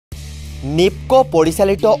নিপকো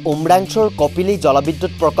পৰিচালিত উমৰাংচুৰ কপিলী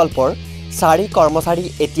জলবিদ্যুৎ প্ৰকল্পৰ 4 কৰ্মচাৰী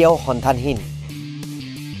এতিয়াও সন্ধানহীন।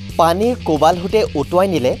 পানীৰ কোবালহুতে উটুৱাই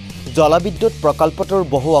নিলে জলবিদ্যুৎ প্ৰকল্পটোৰ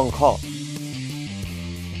বহু অংশ।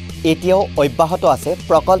 এতিয়াও অব্যাহত আছে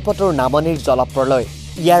প্ৰকল্পটোৰ নামনিৰ জলপ্ৰলয়।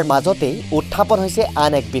 ইয়াৰ মাজতেই উত্থাপন হৈছে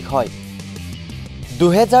আন এক বিষয়।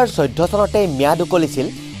 2014 চনতে ম্যাদ উকলিছিল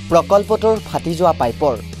প্ৰকল্পটোৰ ফাটি যোৱা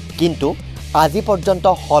পাইপৰ, কিন্তু আজি পৰ্যন্ত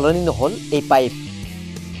সলনি নহল এই পাইপ।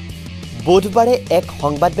 বুধবাৰে এক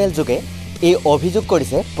সংবাদমেল যোগে এই অভিযোগ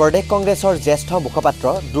কৰিছে প্ৰদেশ কংগ্ৰেছৰ জ্যেষ্ঠ মুখপাত্ৰ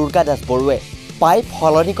দুৰ্গা দাস বৰুৱে। পাইপ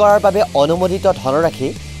সলনি কৰাৰ বাবে অনুমোদিত ধনৰাশি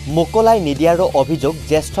মোকলাই নিদিয়াৰো অভিযোগ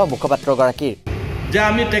জ্যেষ্ঠ মুখপাত্ৰগৰাকীৰ। যে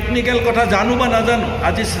আমি টেকনিক্যাল কথা জানো বা নাজানো,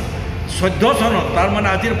 আজি 14 চনত তাৰ মানে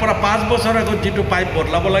আজিৰ পৰা 5 বছৰ আগত যিটো পাইপ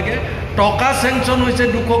বদলাব লাগে, টকা চেংচন হৈছে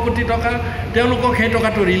 200 কোটি টকা, তেওঁলোকক সেই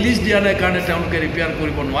টকাটো ৰিলিজ দিয়া নাই কাৰণে তেওঁলোকে ৰিপেয়াৰ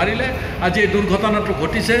কৰিব নোৱাৰিলে। আজি এই দুৰ্ঘটনাটো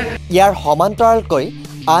ঘটিছে। ইয়াৰ সমান্তৰালকৈ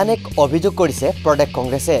আন এক অভিযোগ কৰিছে প্ৰদেশ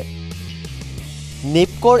কংগ্ৰেছে।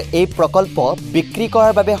 নিপকোৰ এই প্ৰকল্প বিক্ৰী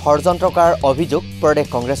কৰাৰ বাবে ষড়যন্ত্ৰ কৰাৰ অভিযোগ প্ৰদেশ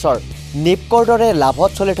কংগ্ৰেছৰ। নিপকোৰ দৰে লাভত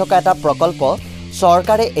চলি থকা এটা প্ৰকল্প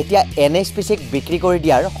চৰকাৰে এতিয়া NHPCক বিক্ৰী কৰি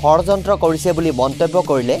দিয়াৰ ষড়যন্ত্ৰ কৰিছে বুলি মন্তব্য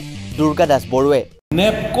কৰিলে দুৰ্গা দাস বৰুৱে।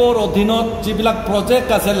 নেপকোৰ অধীনত যিবিলাক প্ৰজেক্ট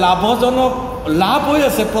আছে লাভজনক লাভ হৈ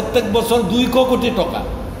আছে প্ৰত্যেক বছৰ 200 কোটি টকা।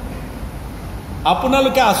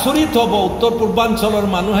 আপোনালোকে আচৰিত হ'ব, উত্তৰ পূৰ্বাঞ্চলৰ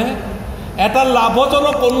মানুহে এটা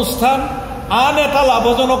লাভজনক অনুষ্ঠান আন এটা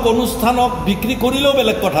লাভজনক অনুষ্ঠানক বিক্ৰী কৰিলেও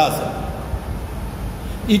বেলেগ কথা আছে।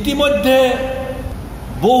 ইতিমধ্যে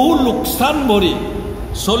বহু লোকচান ভৰি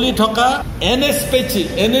চলি থকা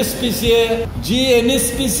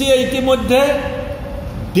NHPCয়ে ইতিমধ্যে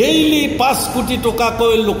ডেইলি 5 কোটি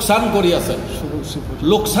টকাকৈ লোকচান কৰি আছে,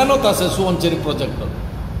 লোকচানত আছে সোৱণশিৰি প্ৰজেক্টত।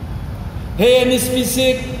 সেই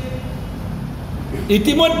NHPCক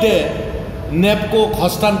ইতিমধ্যে নেপকোক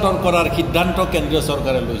হস্তান্তৰ কৰাৰ সিদ্ধান্ত কেন্দ্ৰীয়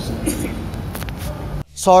চৰকাৰে লৈছে।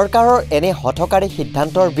 চৰকাৰৰ এনে হঠকাৰী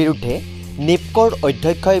সিদ্ধান্তৰ বিৰুদ্ধে নিপকোৰ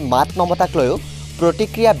অধ্যক্ষই মাত নমতাক লৈও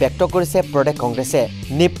প্ৰতিক্ৰিয়া ব্যক্ত কৰিছে প্ৰদেশ কংগ্ৰেছে।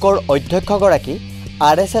 নিপকোৰ অধ্যক্ষগৰাকী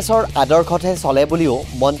RSSৰ আদৰ্শতহে চলে বুলিও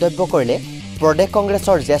মন্তব্য কৰিলে প্ৰদেশ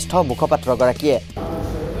কংগ্ৰেছৰ জ্যেষ্ঠ মুখপাত্ৰগৰাকীয়ে।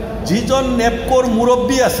 যিজন নেপকোৰ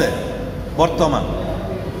মুৰব্বী আছে বৰ্তমান,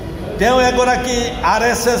 তেওঁ এগৰাকী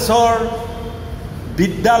RSSৰ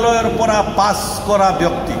বিদ্যালয়ৰ পৰা পাছ কৰা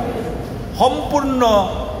ব্যক্তি, সম্পূৰ্ণ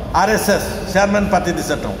RSS চেয়াৰমেন পাতি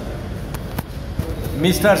দিছে তেওঁ।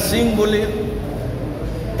 মিষ্টাৰ সিং বুলি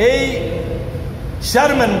এই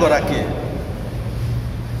চেয়াৰমেনগৰাকীয়ে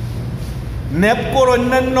নেপকোৰ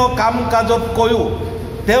অন্যান্য কাম কাজতকৈও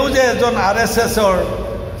তেওঁ যে এজন RSSৰ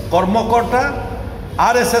কৰ্মকৰ্তা,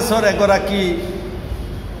 RSSৰ এগৰাকী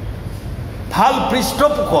ভাল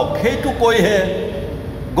পৃষ্ঠপোষক, সেইটো কৈহে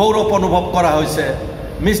গৌৰৱ অনুভৱ কৰা হৈছে।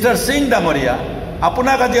 মিষ্টাৰ সিং ডাঙৰীয়া,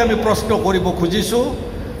 আপোনাক আজি আমি প্ৰশ্ন কৰিব খুজিছোঁ,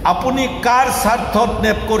 আপুনি কাৰ স্বাৰ্থত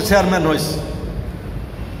নেপকোৰ চেয়াৰমেন হৈছে?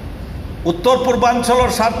 উত্তৰ পূৰ্বাঞ্চলৰ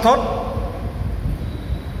স্বাৰ্থত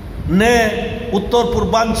নে উত্তৰ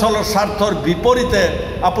পূৰ্বাঞ্চলৰ স্বাৰ্থৰ বিপৰীতে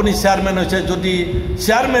আপুনি চেয়াৰমেন হৈছে? যদি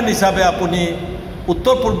চেয়াৰমেন হিচাপে আপুনি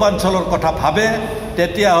উত্তৰ পূৰ্বাঞ্চলৰ কথা ভাবে,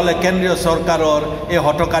 তেতিয়াহ'লে কেন্দ্ৰীয় চৰকাৰৰ এই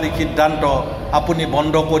হঠকাৰী সিদ্ধান্ত আপুনি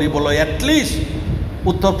বন্ধ কৰিবলৈ এটলিষ্ট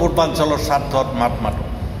উত্তৰ পূৰ্বাঞ্চলৰ স্বাৰ্থত মাত মাতক।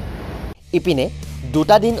 ইপিনে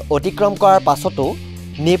 2টা দিন অতিক্ৰম কৰাৰ পাছতো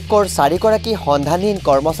নিপকোৰ 4গৰাকী সন্ধানহীন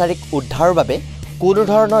কৰ্মচাৰীক উদ্ধাৰৰ বাবে কোনো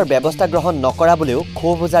ধৰণৰ ব্যৱস্থা গ্ৰহণ নকৰা বুলিও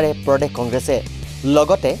ক্ষোভ উজাৰে প্ৰদেশ কংগ্ৰেছে।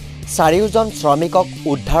 লগতে 4জন শ্ৰমিকক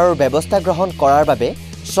উদ্ধাৰৰ ব্যৱস্থা গ্ৰহণ কৰাৰ বাবে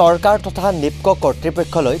চৰকাৰ তথা নিপকো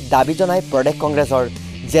কৰ্তৃপক্ষলৈ দাবী জনাই প্ৰদেশ কংগ্ৰেছৰ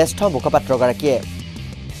জ্যেষ্ঠ মুখপাত্ৰগৰাকীয়ে।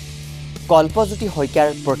 কল্পজ্যোতি শইকীয়াৰ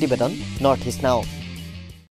প্ৰতিবেদন, নৰ্থ ইষ্ট নাও।